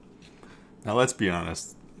Now let's be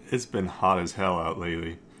honest, it's been hot as hell out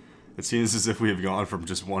lately. It seems as if we have gone from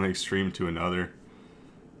just one extreme to another.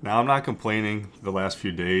 Now I'm not complaining the last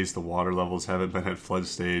few days the water levels haven't been at flood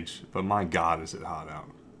stage, but my god is it hot out.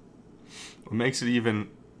 What makes it even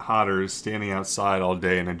hotter is standing outside all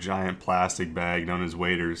day in a giant plastic bag known as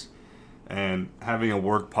waders and having a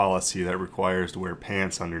work policy that requires to wear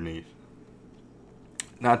pants underneath.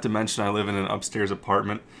 Not to mention I live in an upstairs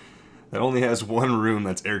apartment that only has one room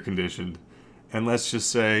that's air conditioned. And let's just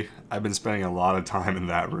say I've been spending a lot of time in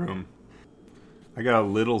that room. I got a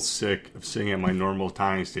little sick of sitting at my normal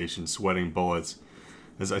tying station sweating bullets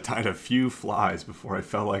as I tied a few flies before I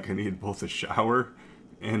felt like I needed both a shower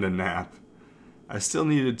and a nap. I still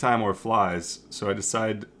needed to tie more flies, so I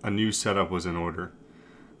decided a new setup was in order.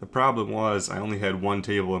 The problem was I only had one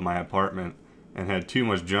table in my apartment and had too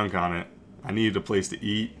much junk on it. I needed a place to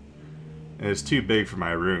eat, and it's too big for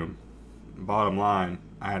my room. Bottom line,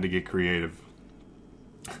 I had to get creative.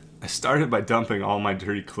 I started by dumping all my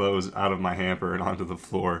dirty clothes out of my hamper and onto the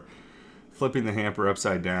floor, flipping the hamper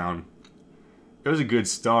upside down. It was a good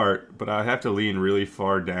start, but I'd have to lean really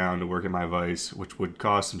far down to work at my vise, which would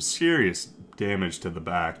cause some serious damage to the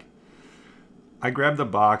back. I grabbed the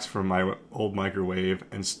box from my old microwave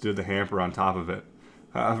and stood the hamper on top of it.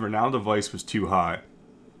 However, now the vise was too high.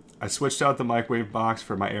 I switched out the microwave box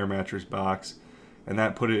for my air mattress box, and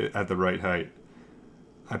that put it at the right height.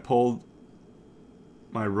 I pulled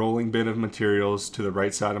my rolling bin of materials to the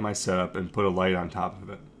right side of my setup and put a light on top of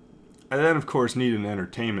it. I then, of course, needed an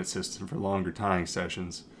entertainment system for longer tying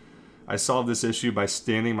sessions. I solved this issue by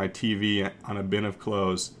standing my TV on a bin of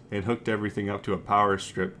clothes and hooked everything up to a power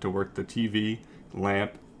strip to work the TV,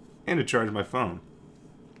 lamp, and to charge my phone.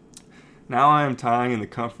 Now I am tying in the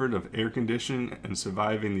comfort of air conditioning and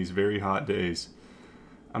surviving these very hot days.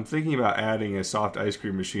 I'm thinking about adding a soft ice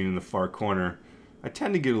cream machine in the far corner. I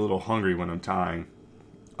tend to get a little hungry when I'm tying.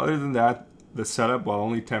 Other than that, the setup, while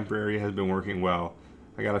only temporary, has been working well.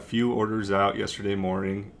 I got a few orders out yesterday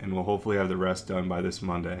morning and will hopefully have the rest done by this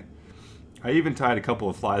Monday. I even tied a couple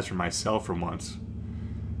of flies for myself for once.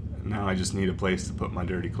 Now I just need a place to put my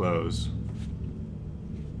dirty clothes.